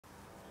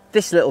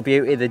this little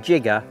beauty, the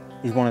jigger,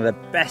 is one of the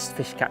best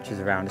fish catchers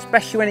around,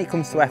 especially when it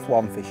comes to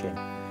F1 fishing.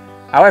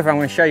 However, I'm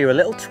going to show you a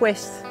little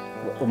twist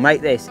that will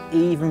make this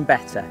even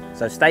better,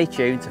 so stay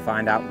tuned to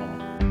find out more.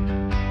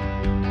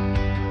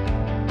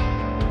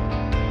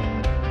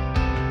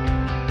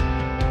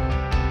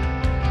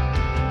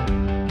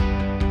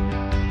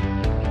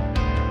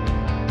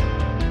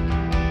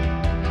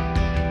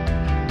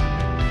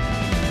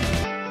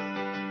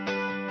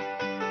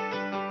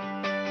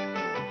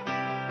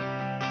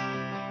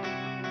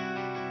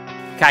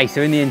 Okay,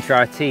 so in the intro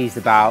I teased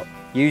about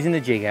using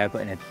the jigger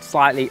but in a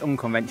slightly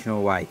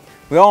unconventional way.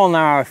 We all know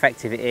how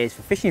effective it is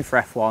for fishing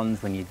for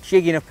F1s when you're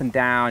jigging up and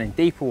down in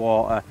deeper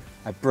water,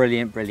 a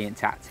brilliant, brilliant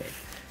tactic.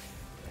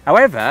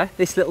 However,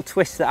 this little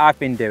twist that I've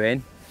been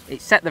doing,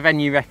 it set the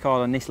venue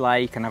record on this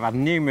lake, and I've had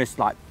numerous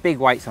big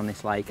weights on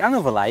this lake and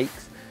other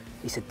lakes.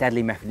 It's a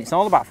deadly method. It's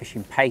all about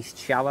fishing paced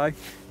shallow.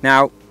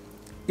 Now,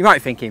 you might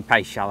be thinking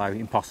paced shallow,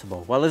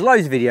 impossible. Well, there's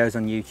loads of videos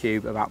on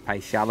YouTube about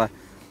paced shallow,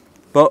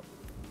 but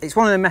it's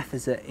one of the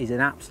methods that is an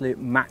absolute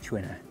match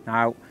winner.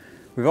 Now,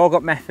 we've all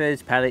got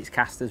methods, pellets,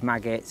 casters,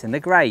 maggots, and they're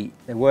great.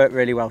 They work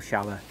really well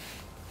shallow.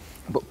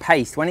 But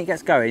paced, when it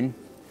gets going,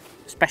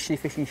 especially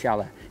fishing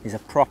shallow, is a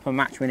proper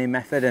match winning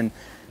method, and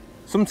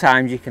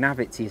sometimes you can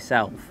have it to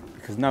yourself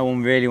because no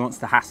one really wants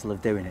the hassle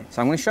of doing it.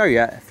 So I'm going to show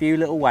you a few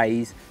little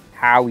ways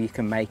how you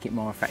can make it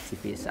more effective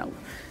for yourself.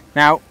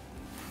 Now,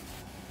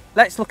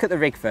 let's look at the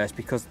rig first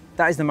because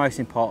that is the most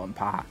important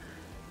part.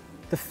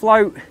 The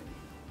float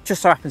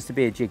just so happens to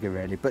be a jigger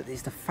really, but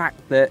it's the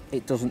fact that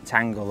it doesn't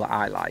tangle that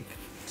I like.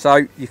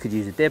 So you could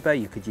use a dibber,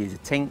 you could use a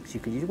tinks,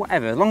 you could use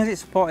whatever, as long as it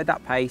supported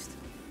that paste,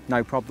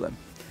 no problem.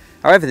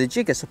 However, the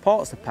jigger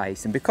supports the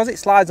paste, and because it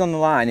slides on the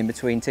line in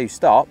between two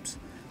stops,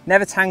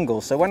 never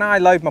tangles. So when I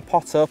load my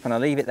pot up and I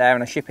leave it there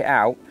and I ship it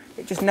out,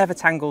 it just never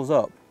tangles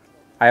up.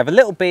 I have a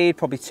little bead,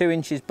 probably 2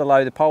 inches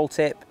below the pole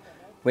tip,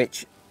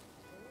 which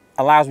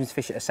allows me to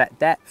fish at a set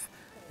depth.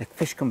 The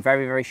fish come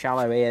very, very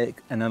shallow here,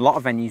 and a lot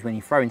of venues when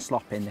you're throwing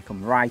slop in, they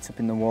come right up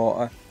in the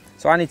water.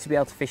 So I need to be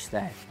able to fish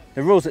there.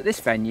 The rules at this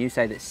venue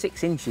say that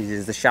 6 inches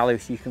is the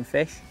shallowest you can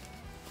fish,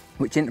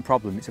 which isn't a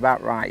problem, it's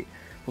about right.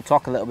 We'll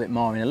talk a little bit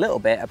more in a little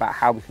bit about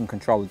how we can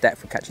control the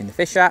depth we're catching the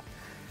fish at.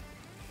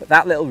 But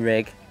that little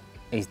rig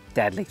is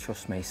deadly,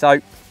 trust me. So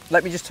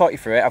let me just talk you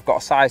through it. I've got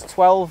a size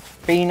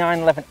 12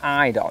 B911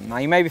 eyed on. Now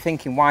you may be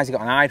thinking, why has it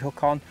got an eyed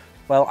hook on?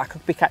 Well, I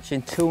could be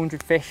catching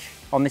 200 fish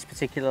on this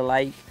particular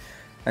lake.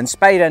 And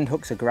spade end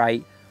hooks are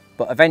great,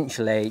 but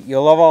eventually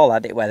you'll have all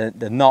had it where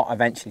the knot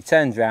eventually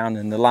turns around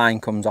and the line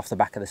comes off the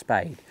back of the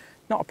spade.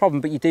 Not a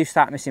problem, but you do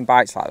start missing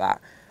bites like that.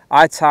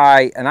 I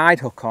tie an eyed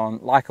hook on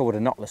like I would a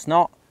knotless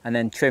knot and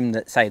then trim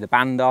the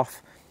band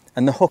off,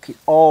 and the hook is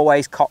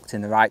always cocked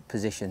in the right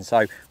position.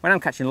 So when I'm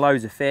catching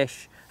loads of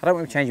fish, I don't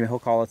want to be changing my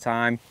hook all the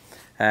time.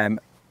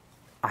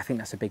 I think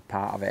that's a big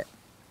part of it.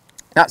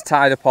 That's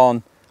tied up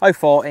on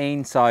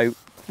 014, so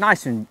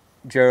nice and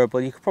durable.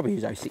 You could probably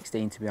use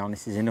 016 to be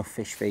honest, there's enough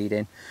fish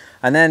feeding.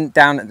 And then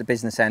down at the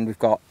business end we've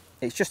got,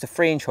 it's just a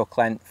 3-inch hook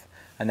length,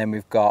 and then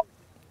we've got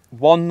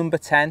one number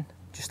 10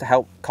 just to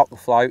help cock the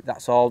float,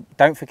 that's all.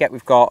 Don't forget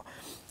we've got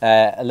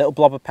a little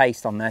blob of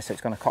paste on there, so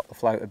it's going to cock the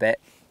float a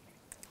bit,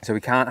 so we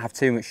can't have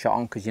too much shot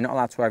on because you're not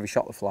allowed to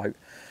overshot the float.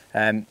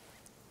 And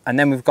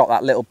then we've got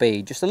that little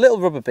bead, just a little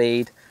rubber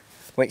bead,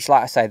 which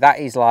like I say, that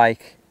is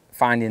like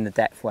finding the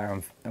depth where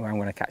I'm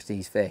going to catch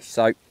these fish.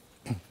 So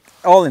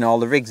all in all,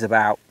 the rig's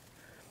about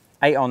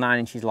 8 or 9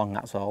 inches long,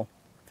 that's all.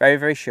 Very,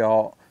 very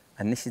short,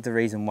 and this is the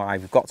reason why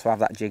we've got to have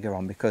that jigger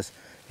on, because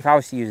if I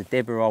was to use a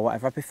dibber or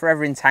whatever, I'd be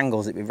forever in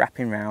tangles, it'd be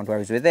wrapping round,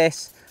 whereas with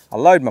this, I'll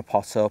load my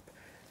pot up,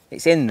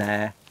 it's in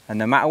there, and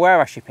no matter where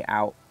I ship it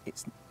out,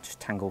 it's just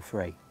tangle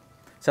free.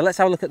 So let's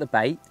have a look at the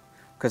bait,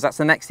 because that's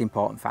the next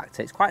important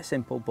factor. It's quite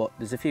simple, but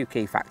there's a few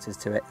key factors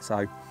to it,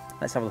 so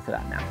let's have a look at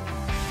that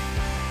now.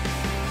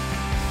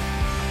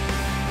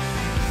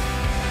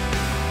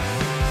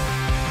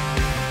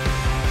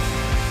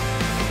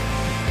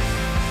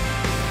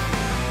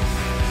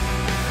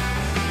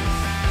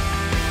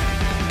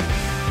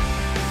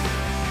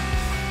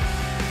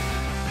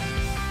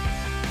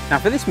 Now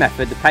for this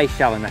method, the paste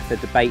shallow method,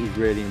 the bait is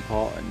really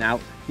important.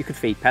 Now you could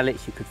feed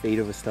pellets, you could feed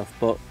other stuff,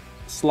 but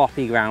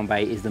sloppy ground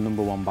bait is the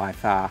 #1 by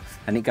far,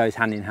 and it goes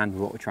hand in hand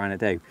with what we're trying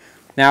to do.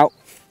 Now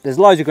there's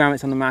loads of ground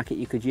baits on the market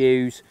you could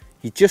use.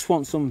 You just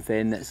want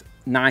something that's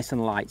nice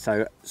and light,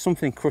 so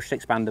something crushed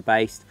expander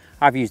based.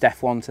 I've used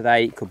F1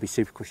 today, it could be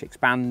super crush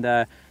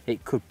expander,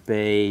 it could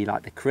be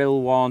like the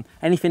krill one.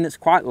 Anything that's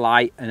quite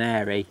light and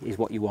airy is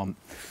what you want.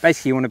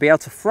 Basically you want to be able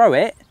to throw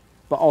it,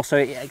 but also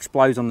it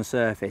explodes on the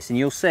surface, and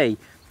you'll see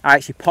I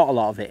actually pot a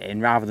lot of it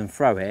in rather than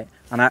throw it,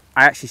 and I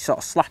actually sort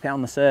of slap it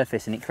on the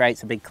surface and it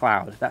creates a big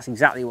cloud. That's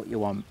exactly what you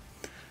want.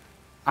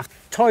 I've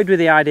toyed with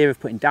the idea of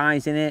putting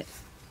dyes in it.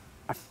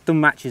 I've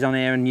done matches on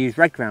here and used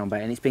red ground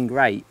bait and it's been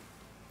great.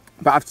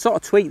 But I've sort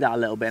of tweaked that a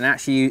little bit, and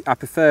actually I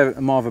prefer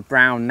more of a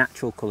brown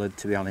natural coloured,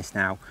 to be honest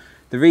now.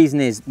 The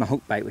reason is my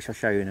hook bait, which I'll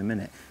show you in a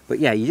minute. But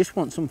yeah, you just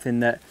want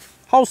something that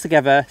holds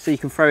together so you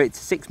can throw it to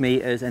 6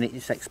 meters and it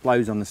just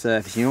explodes on the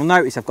surface. And you'll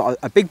notice I've got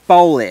a big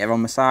bowl here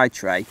on my side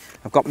tray.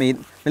 I've got my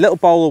little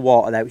bowl of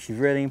water there, which is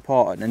really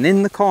important. And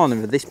in the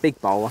corner of this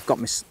big bowl, I've got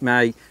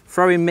my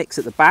throwing mix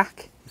at the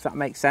back, if that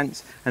makes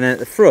sense. And then at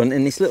the front,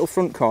 in this little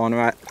front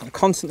corner, I'm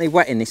constantly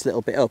wetting this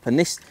little bit up. And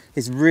this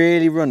is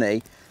really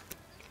runny.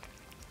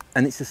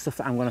 And it's the stuff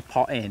that I'm going to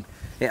pot in.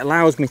 It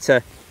allows me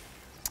to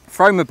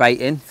throw my bait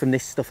in from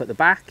this stuff at the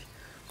back.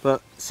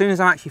 But as soon as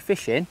I'm actually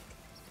fishing,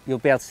 you'll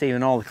be able to see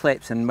in all the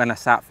clips, and when I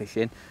start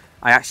fishing,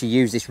 I actually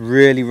use this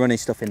really runny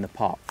stuff in the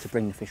pot to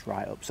bring the fish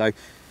right up. So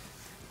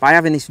by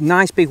having this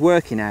nice big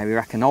working area,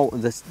 I can alter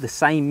the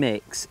same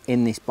mix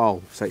in this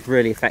bowl, so it's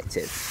really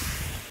effective.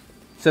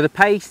 So the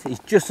paste is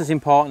just as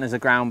important as a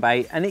ground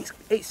bait, and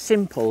it's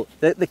simple.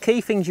 The key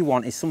things you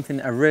want is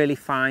something, a really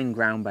fine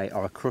ground bait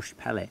or a crushed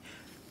pellet.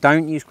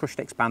 Don't use crushed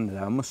expander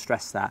though, I must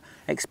stress that.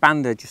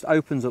 Expander just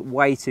opens up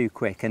way too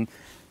quick, and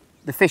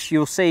the fish,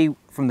 you'll see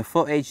from the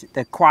footage,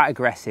 they're quite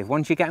aggressive.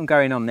 Once you get them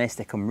going on this,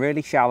 they come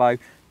really shallow,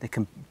 they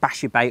can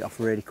bash your bait off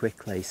really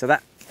quickly. So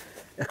that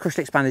a crushed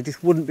expander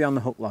just wouldn't be on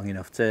the hook long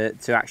enough to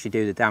actually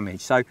do the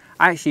damage. So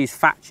I actually use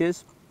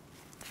Thatcher's,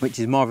 which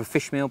is more of a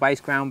fish meal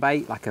based ground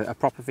bait, like a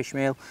proper fish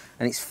meal,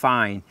 and it's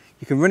fine.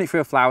 You can run it through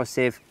a flour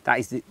sieve, that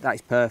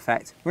is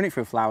perfect. Run it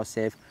through a flour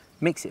sieve,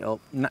 mix it up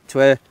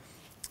to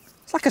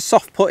it's like a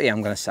soft putty,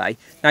 I'm going to say.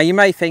 Now you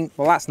may think,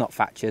 well, that's not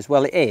Thatcher's.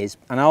 Well, it is,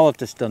 and all I've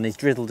just done is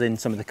drizzled in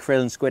some of the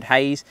krill and squid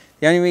haze.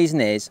 The only reason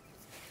is,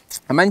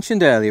 I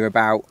mentioned earlier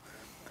about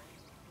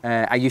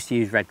I used to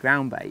use red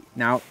ground bait.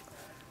 Now,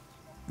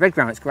 red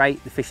ground, it's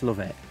great, the fish love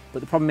it, but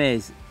the problem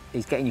is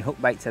getting your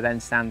hook bait to then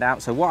stand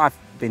out. So what I've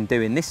been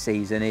doing this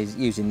season is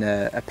using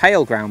a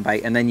pale ground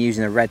bait and then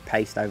using a red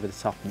paste over the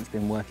top, and it's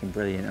been working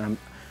brilliant. And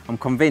I'm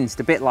convinced,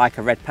 a bit like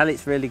a red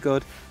pellet's really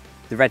good,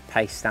 the red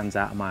paste stands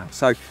out a mile.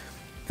 So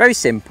very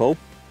simple.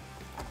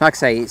 Like I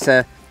say, it's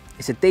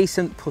a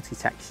decent putty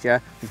texture.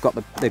 We've got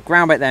the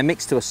ground bait there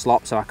mixed to a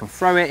slop, so I can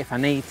throw it if I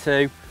need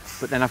to,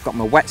 but then I've got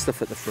my wet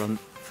stuff at the front,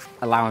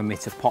 allowing me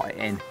to pot it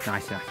in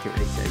nice and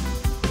accurately too.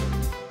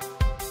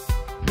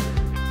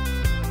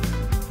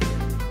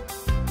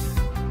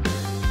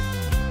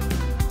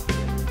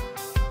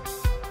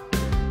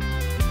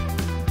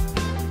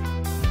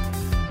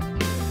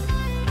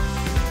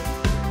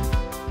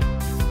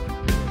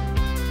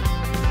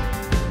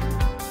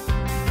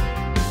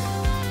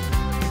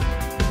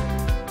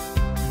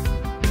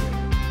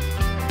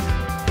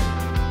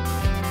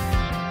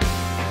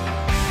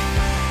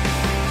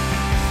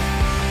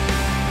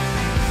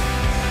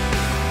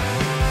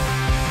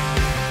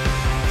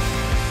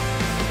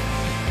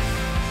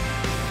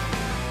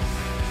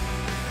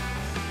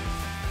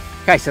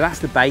 Okay, so that's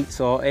the bait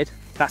sorted,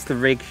 that's the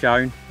rig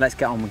shown. Let's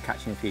get on with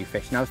catching a few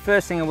fish. Now the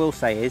first thing I will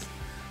say is,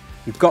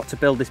 you've got to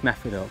build this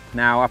method up.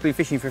 Now I've been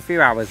fishing for a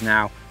few hours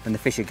now and the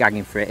fish are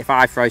gagging for it. If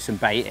I throw some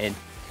bait in,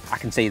 I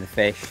can see the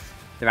fish.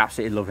 They're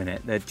absolutely loving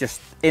it. They're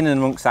just in and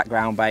amongst that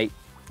ground bait.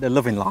 They're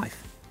loving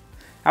life.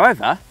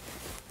 However,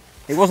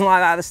 it wasn't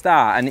like that at the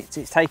start, and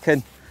it's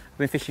taken, I've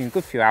been fishing a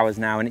good few hours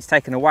now, and it's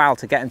taken a while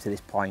to get them to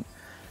this point.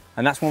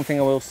 And that's one thing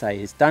I will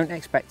say is, don't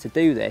expect to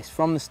do this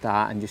from the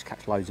start and just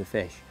catch loads of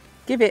fish.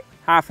 Give it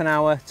half an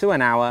hour to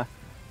an hour,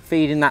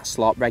 feeding that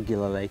slop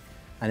regularly,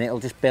 and it'll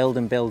just build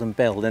and build and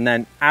build. And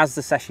then as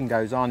the session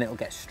goes on, it'll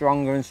get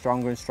stronger and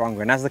stronger and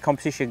stronger. And as the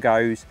competition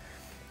goes,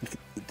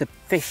 the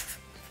fish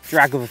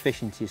drag other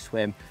fish into your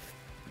swim,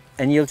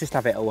 and you'll just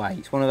have it away.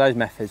 It's one of those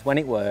methods, when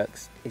it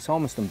works, it's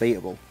almost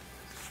unbeatable.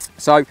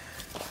 So,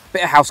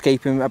 bit of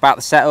housekeeping about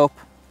the setup.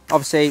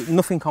 Obviously,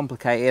 nothing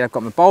complicated. I've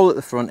got my bowl at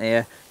the front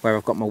here, where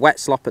I've got my wet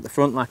slop at the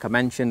front, like I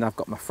mentioned. I've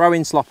got my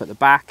throwing slop at the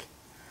back.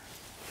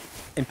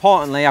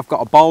 Importantly, I've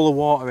got a bowl of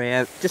water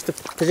here, just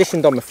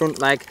positioned on the front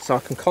leg, so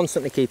I can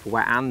constantly keep a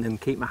wet hand and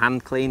keep my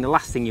hand clean. The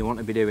last thing you want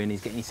to be doing is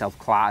getting yourself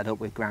clattered up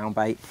with ground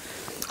bait.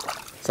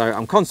 So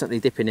I'm constantly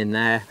dipping in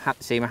there,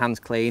 see my hands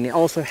clean. It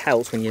also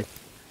helps when you're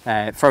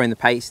throwing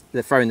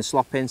the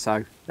slop in.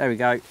 So there we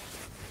go,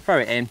 throw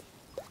it in,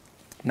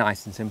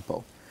 nice and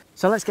simple.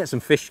 So let's get some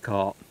fish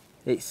caught.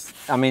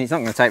 I mean, it's not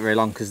going to take very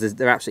long because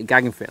they're absolutely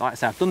gagging for it. Like I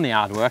said, I've done the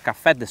hard work, I've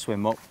fed the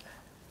swim up.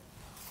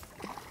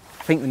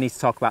 I think we need to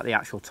talk about the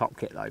actual top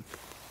kit though.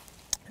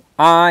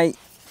 I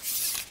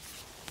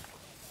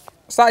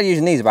started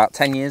using these about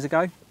 10 years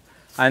ago,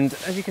 and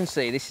as you can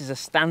see, this is a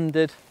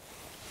standard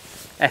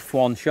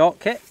F1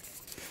 short kit,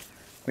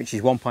 which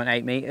is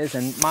 1.8 meters,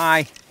 and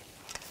my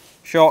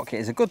short kit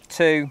is a good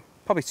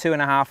probably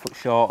 2.5 foot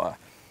shorter,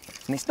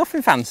 and it's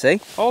nothing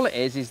fancy. All it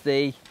is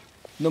the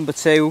number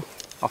 2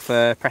 off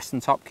a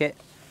Preston top kit.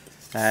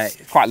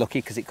 Quite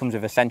lucky because it comes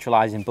with a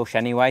centralising bush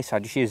anyway, so I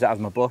just use that as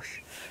my bush.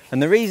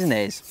 And the reason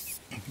is,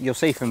 you'll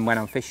see from when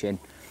I'm fishing,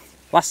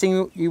 last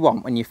thing you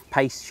want when you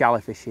pace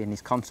shallow fishing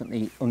is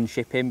constantly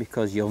unshipping,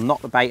 because you'll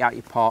knock the bait out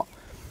your pot.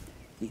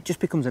 It just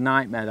becomes a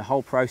nightmare, the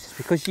whole process,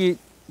 because you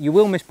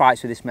will miss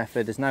bites with this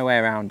method, there's no way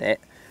around it.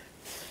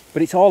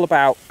 But it's all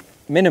about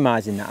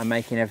minimising that and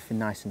making everything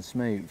nice and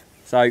smooth.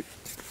 So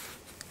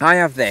I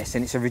have this,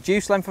 and it's a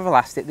reduced length of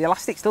elastic. The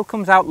elastic still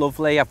comes out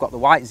lovely. I've got the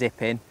white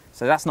zip in,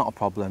 so that's not a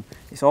problem.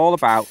 It's all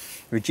about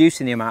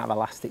reducing the amount of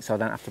elastic so I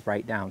don't have to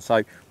break down.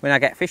 So when I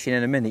get fishing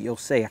in a minute, you'll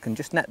see I can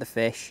just net the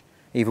fish,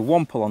 either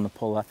one pull on the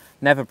puller,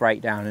 never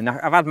break down. And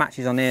I've had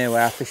matches on here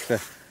where I fish for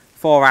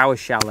 4 hours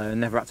shallow and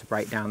never had to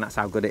break down. That's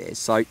how good it is.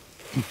 So as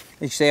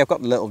you see, I've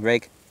got the little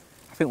rig.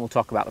 I think we'll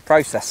talk about the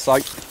process. So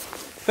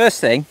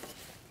first thing,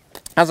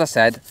 as I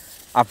said,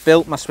 I've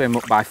built my swim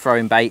up by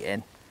throwing bait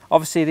in.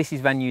 Obviously this is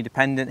venue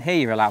dependent. Here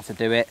you're allowed to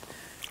do it,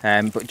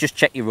 but just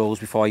check your rules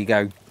before you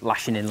go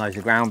lashing in loads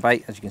of ground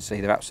bait. As you can see,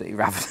 they're absolutely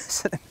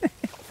ravenous.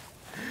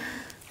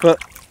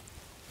 But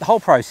the whole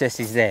process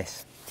is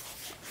this.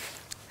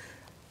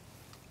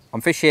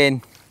 I'm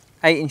fishing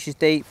 8 inches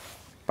deep,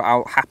 but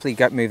I'll happily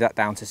move that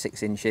down to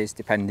 6 inches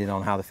depending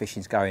on how the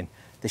fishing's going.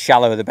 The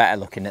shallower the better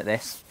looking at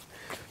this.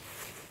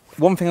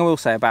 One thing I will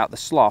say about the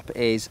slop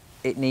is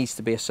it needs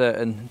to be a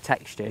certain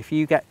texture. If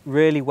you get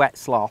really wet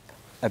slop,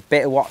 a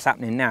bit of what's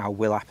happening now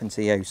will happen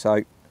to you.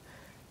 So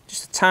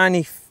just a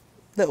tiny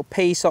little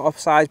pea sort of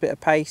size bit of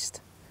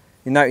paste.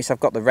 You notice I've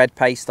got the red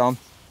paste on,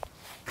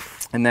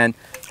 and then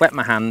wet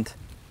my hand.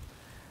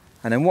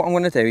 And then what I'm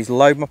going to do is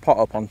load my pot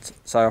up on,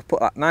 so I've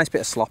put that nice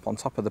bit of slop on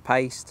top of the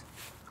paste.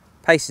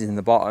 Paste is in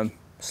the bottom,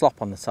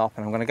 slop on the top,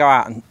 and I'm going to go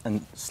out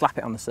and slap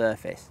it on the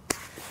surface.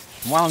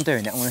 And while I'm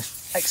doing it, I'm going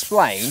to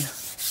explain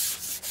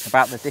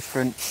about the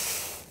different.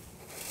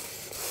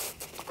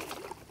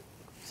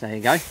 So there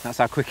you go. That's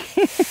how quick.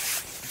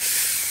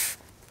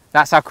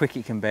 That's how quick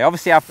it can be.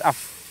 Obviously,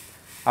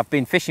 I've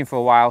been fishing for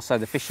a while, so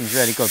the fishing's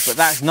really good. But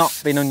that's not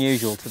been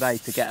unusual today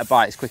to get a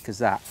bite as quick as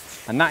that.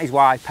 And that is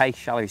why paste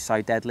shallow is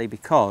so deadly,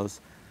 because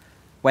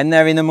when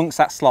they're in amongst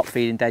that slop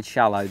feeding dead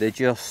shallow, they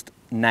just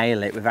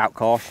nail it without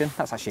caution.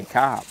 That's actually a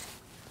carp.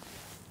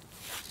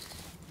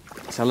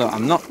 So look,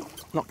 I'm not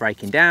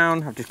breaking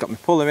down. I've just got my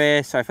puller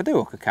here, so if I do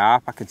hook a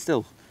carp, I can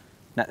still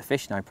net the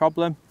fish, no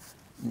problem.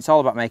 It's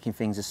all about making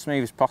things as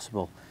smooth as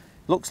possible.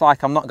 Looks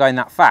like I'm not going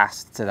that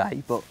fast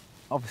today, but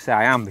obviously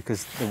I am,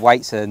 because the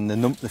weights and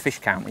the fish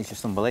count is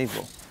just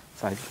unbelievable.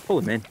 So just pull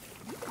them in.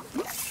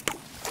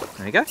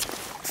 There you go.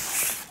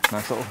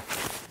 Nice little.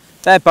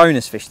 They're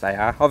bonus fish, they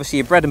are. Obviously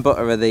your bread and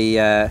butter are the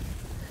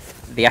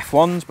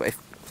F1s, but if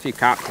a few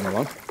carp come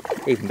along,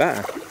 even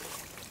better.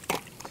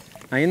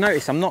 Now you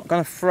notice I'm not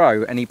going to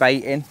throw any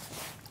bait in.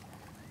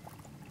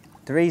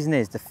 The reason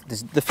is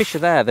the fish are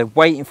there, they're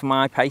waiting for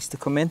my paste to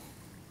come in.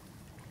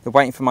 They're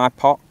waiting for my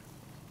pot.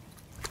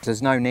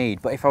 There's no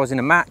need. But if I was in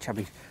a match, I'd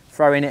be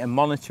throwing it and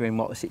monitoring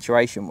what the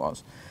situation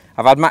was.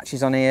 I've had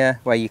matches on here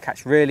where you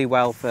catch really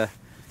well for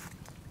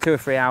 2 or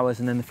 3 hours,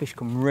 and then the fish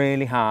come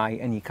really high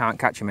and you can't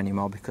catch them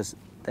anymore because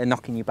they're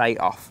knocking your bait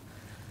off.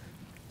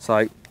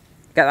 So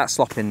get that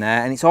slop in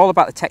there, and it's all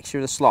about the texture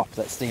of the slop.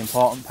 That's the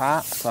important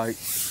part. So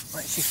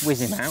let's just whiz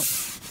him out.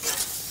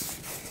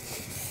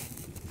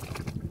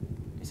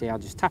 You see, I'll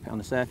just tap it on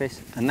the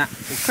surface, and that,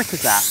 as quick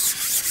as that.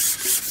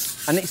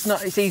 And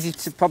it's easy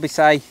to probably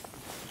say,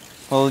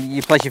 well,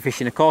 you pleasure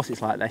fishing, of course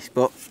it's like this,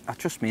 but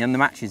trust me, on the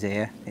matches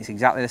here, it's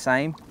exactly the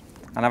same.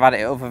 And I've had it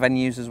at other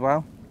venues as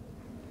well.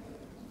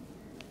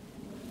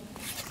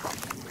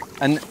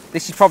 And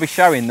this is probably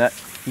showing that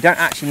you don't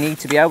actually need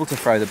to be able to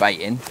throw the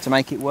bait in to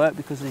make it work,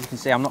 because as you can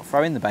see, I'm not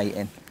throwing the bait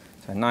in.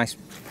 So a nice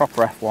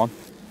proper F1.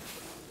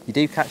 You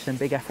do catch them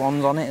big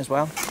F1s on it as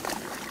well.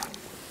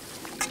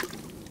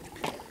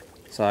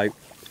 So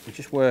we're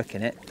just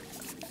working it.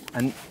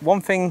 And one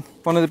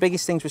of the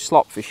biggest things with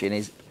slop fishing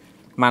is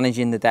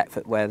managing the depth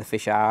at where the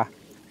fish are.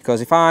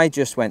 Because if I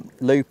just went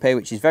loopy,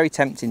 which is very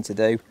tempting to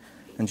do,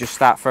 and just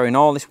start throwing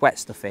all this wet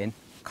stuff in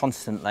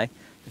constantly,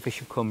 the fish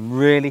will come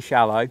really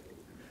shallow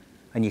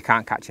and you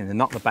can't catch them. They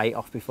knock the bait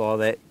off before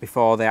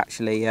they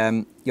actually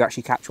you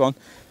actually catch one.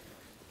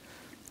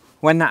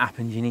 When that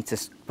happens, you need to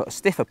put a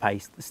stiffer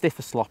paste, a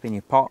stiffer slop in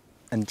your pot,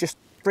 and just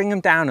bring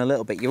them down a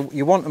little bit.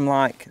 You want them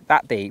like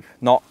that deep,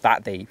 not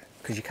that deep,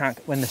 because you can't,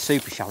 when they're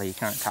super shallow, you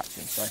can't catch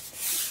them. So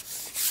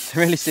it's a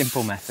really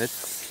simple method.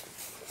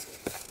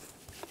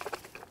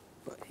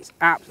 But it's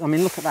I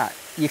mean, look at that.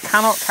 You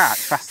cannot catch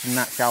faster than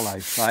that shallow.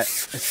 Like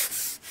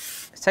it's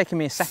taken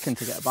me a second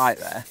to get a bite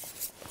there.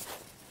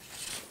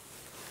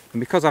 And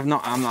because I'm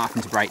not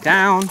having to break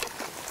down,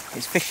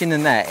 it's fishing the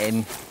net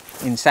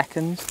in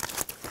seconds.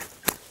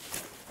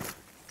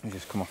 Let me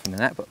just come off in the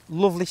net, but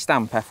lovely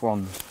stamp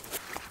F1s.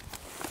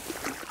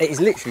 It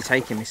is literally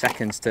taking me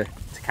seconds to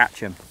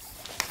catch them.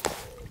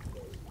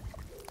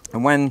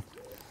 And when,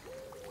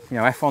 you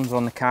know, F1s are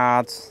on the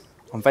cards,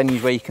 on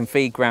venues where you can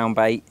feed ground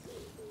bait,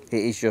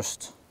 it is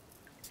just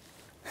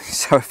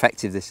so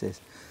effective, this is.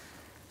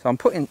 So I'm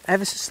putting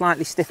ever so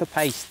slightly stiffer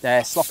paste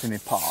there, slopping my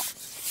pot,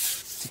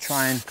 to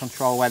try and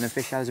control where the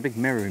fish are. There's a big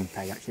mirroring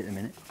peg actually at the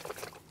minute.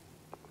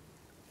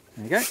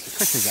 There you go, as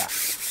quick as that.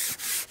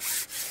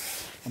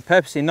 I'm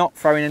purposely not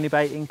throwing any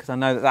bait in because I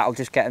know that that'll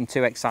just get them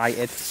too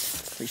excited,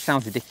 which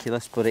sounds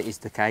ridiculous, but it is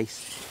the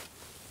case.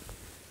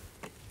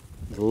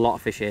 There's a lot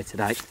of fish here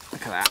today.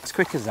 Look at that, as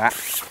quick as that.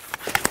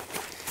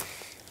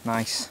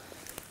 Nice.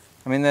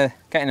 I mean, they're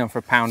getting on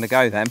for £1 a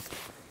go then,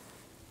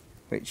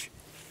 which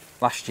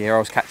last year I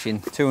was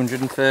catching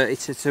 230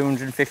 to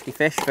 250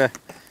 fish for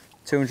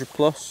 200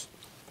 plus.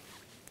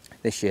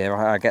 this year,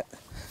 I get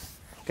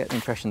the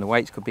impression the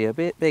weights could be a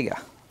bit bigger.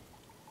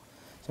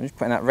 So I'm just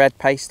putting that red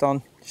paste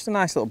on, just a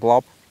nice little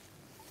blob.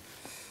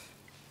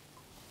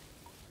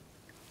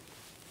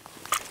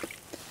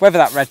 Whether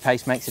that red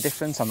paste makes a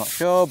difference, I'm not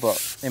sure,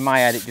 but in my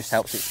head it just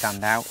helps it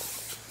stand out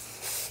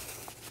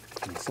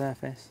on the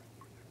surface.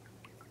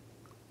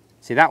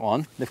 See that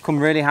one? They've come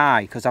really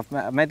high because I've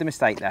made the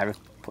mistake there of,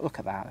 look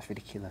at that, that's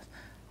ridiculous.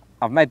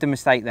 I've made the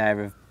mistake there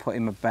of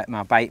putting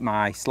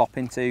my slop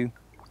in too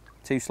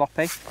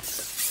sloppy,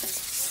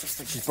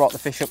 which has brought the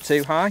fish up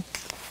too high.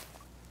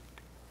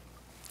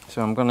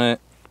 So I'm going to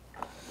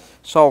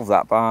solve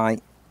that by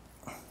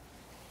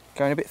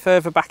going a bit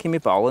further back in my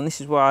bowl, and this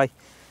is why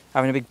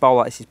having a big bowl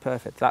like this is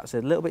perfect. That's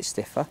a little bit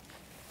stiffer,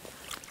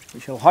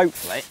 which will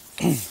hopefully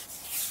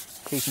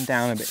keep them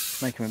down a bit,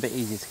 make them a bit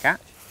easier to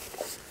catch.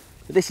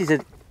 But this is a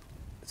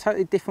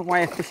totally different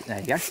way of fishing. There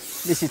you go.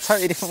 This is a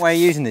totally different way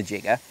of using the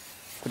jigger,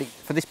 but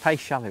for this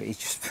paste shallow, it's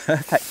just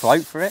perfect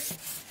float for it.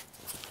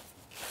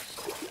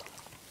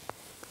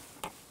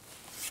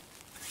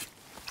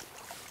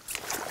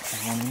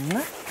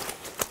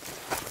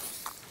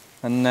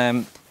 And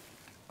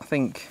I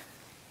think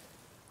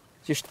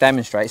just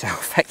demonstrates how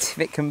effective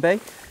it can be.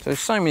 So there's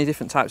so many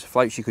different types of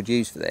floats you could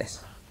use for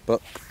this,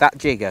 but that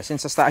jigger,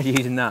 since I started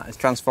using that, has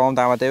transformed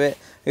how I do it.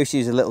 I used to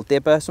use a little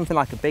dibber, something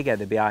like a big head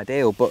would be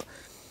ideal, but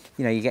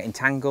you know, you're getting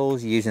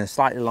tangles, you're using a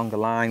slightly longer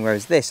line,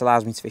 whereas this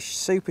allows me to fish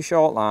super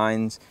short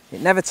lines.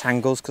 It never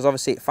tangles because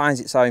obviously it finds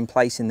its own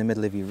place in the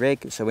middle of your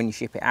rig, so when you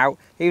ship it out,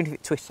 even if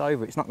it twists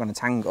over, it's not going to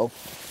tangle.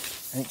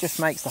 And it just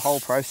makes the whole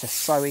process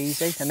so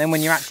easy. And then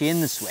when you're actually in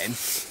the swim,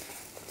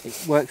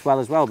 it works well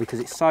as well because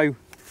it's so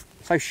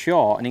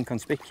short and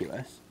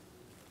inconspicuous.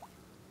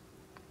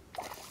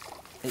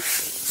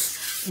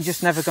 You're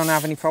just never going to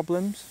have any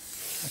problems.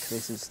 Look,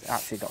 this has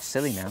actually got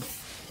silly now.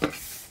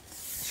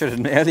 Should have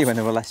done it earlier when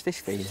there were less fish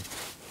feeding.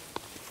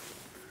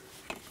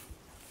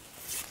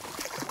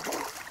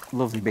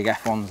 Lovely big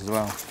F1s as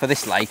well. For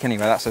this lake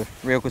anyway, that's a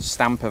real good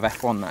stamp of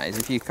F1 that is.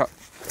 If you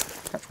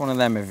catch one of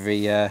them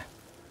every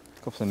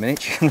couple of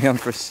minutes, you're going to be on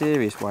for a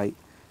serious weight.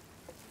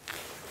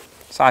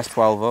 Size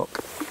 12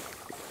 hook.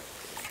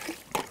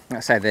 Like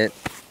I say,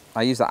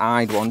 I use that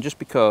eyed one just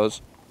because,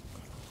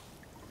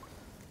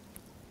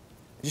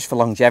 just for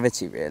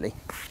longevity really.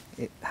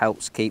 It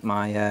helps keep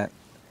my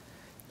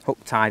hook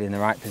tied in the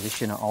right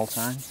position at all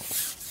times.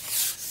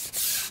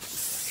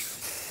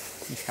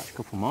 Just catch a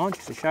couple more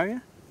just to show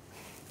you.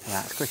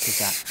 Yeah, as quick as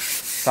that.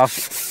 So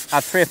I've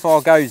had 3 or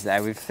 4 goes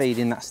there with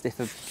feeding that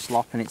stiffer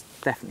slop, and it's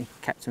definitely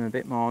kept them a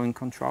bit more in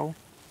control.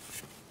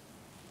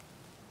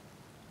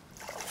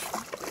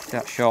 See,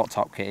 that short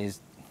top kit is,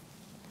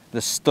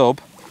 the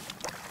stub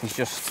is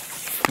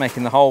just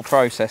making the whole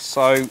process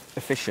so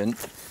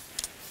efficient.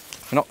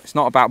 It's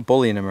not about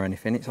bullying them or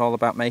anything, it's all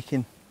about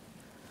making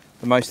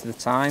the most of the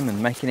time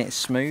and making it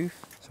smooth.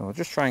 So I'll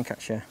just try and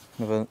catch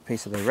another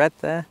piece of the red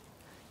there.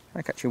 Try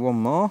and catch you one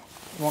more,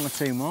 1 or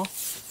 2 more.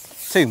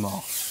 2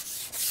 more.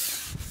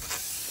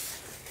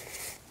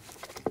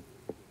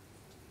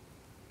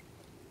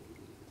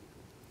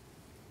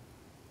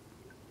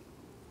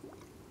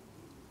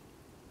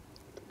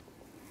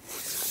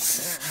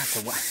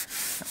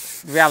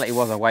 The reality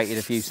was I waited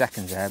a few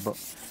seconds there, but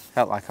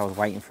felt like I was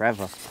waiting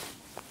forever.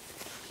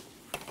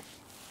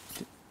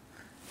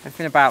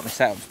 Everything about the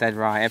setup's dead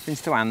right,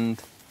 everything's to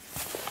hand.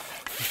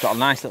 It's got a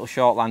nice little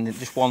short landing,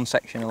 just one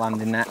section of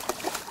landing net,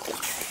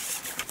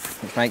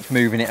 which makes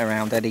moving it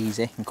around dead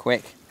easy and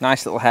quick.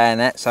 Nice little hair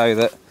net so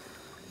that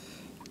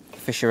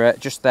fish are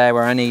just there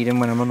where I need them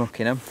when I'm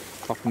unhooking them.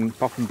 Pop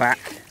them back,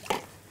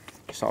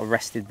 just sort of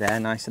rested there,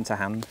 nice and to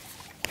hand.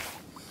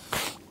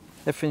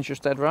 Everything's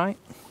just dead right.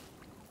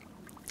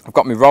 I've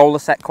got my roller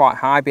set quite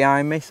high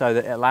behind me so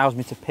that it allows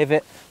me to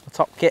pivot the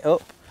top kit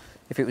up.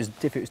 If it was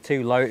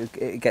too low,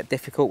 it'd get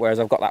difficult, whereas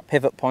I've got that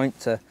pivot point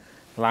to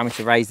allow me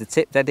to raise the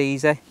tip dead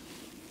easy.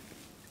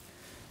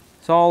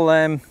 It's all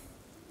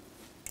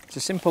it's a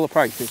simple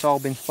approach, but it's all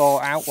been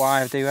thought out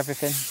why I do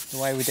everything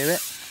the way we do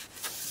it.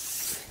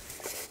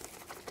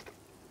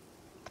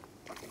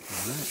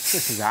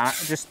 This is that.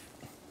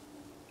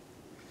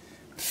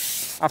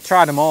 I've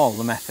tried them all,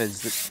 the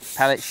methods, the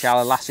pellet,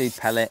 shallow, lassoed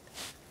pellet,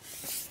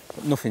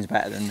 but nothing's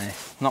better than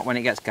this. Not when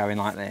it gets going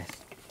like this.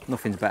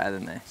 Nothing's better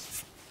than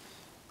this.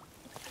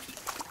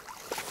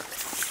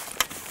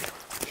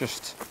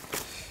 Just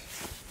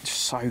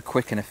so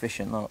quick and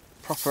efficient. Look,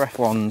 proper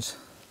F1s.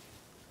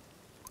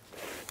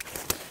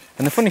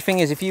 And the funny thing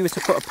is, if you were to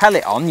put a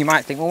pellet on, you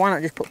might think, well, why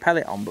not just put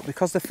pellet on? But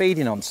because they're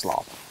feeding on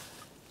slop,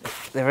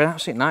 they're an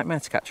absolute nightmare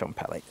to catch on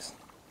pellets.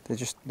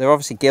 They're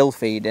obviously gill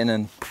feeding,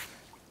 and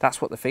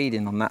that's what they're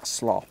feeding on, that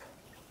slop.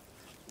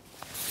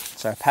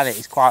 So a pellet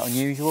is quite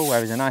unusual,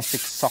 whereas a nice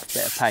big soft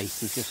bit of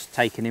paste is just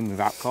taken in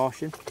without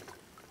caution.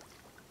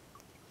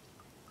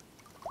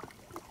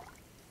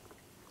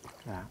 Look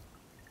at that.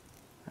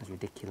 That's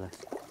ridiculous.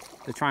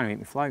 They're trying to make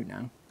me float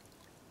now.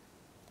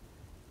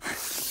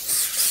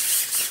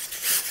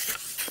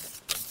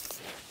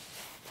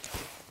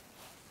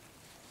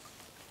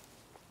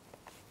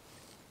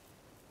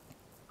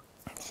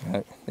 So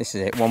go. This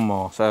is it, one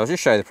more. So I'll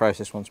just show you the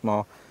process once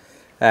more.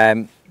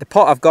 The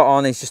pot I've got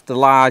on is just the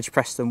large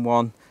Preston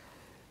one.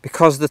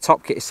 Because the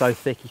top kit is so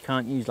thick, you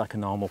can't use like a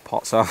normal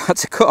pot. So I've had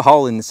to cut a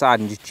hole in the side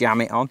and just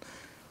jam it on.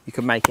 You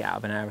can make it out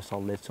of an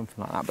aerosol lid,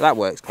 something like that, but that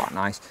works quite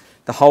nice.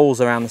 The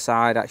holes around the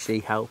side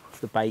actually help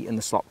the bait and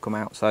the slop come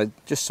out, so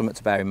just something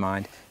to bear in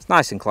mind. It's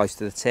nice and close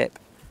to the tip.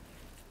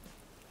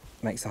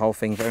 Makes the whole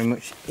thing very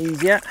much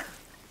easier.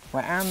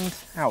 Wet hand,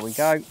 out we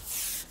go.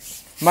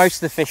 Most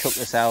of the fish hook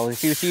themselves.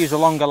 If you were to use a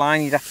longer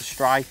line, you'd have to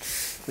strike,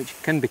 which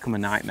can become a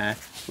nightmare.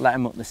 Let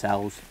them hook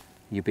themselves,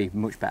 you'll be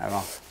much better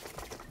off.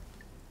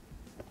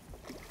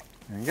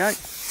 There we go.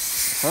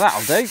 So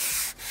that'll do.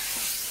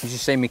 You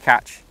just seen me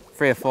catch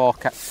 3 or 4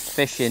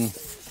 fish in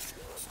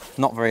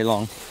not very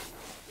long.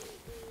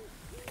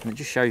 And it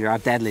just shows you how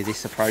deadly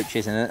this approach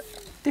is, and a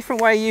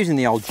different way of using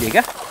the old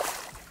jigger.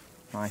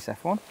 Nice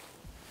F1.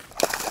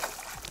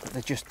 But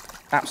they're just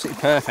absolutely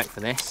perfect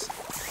for this.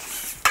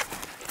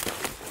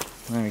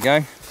 There we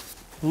go.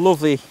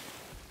 Lovely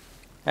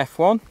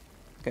F1.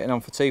 Getting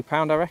on for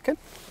 £2, I reckon.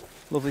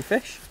 Lovely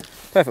fish.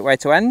 Perfect way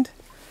to end.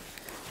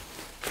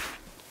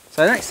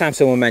 So next time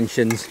someone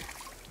mentions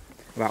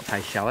about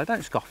paste shallow,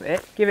 don't scoff at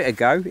it, give it a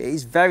go. It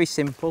is very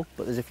simple,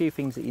 but there's a few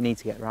things that you need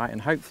to get right,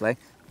 and hopefully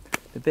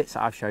the bits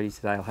that I've showed you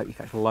today will help you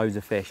catch loads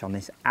of fish on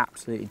this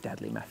absolutely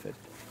deadly method.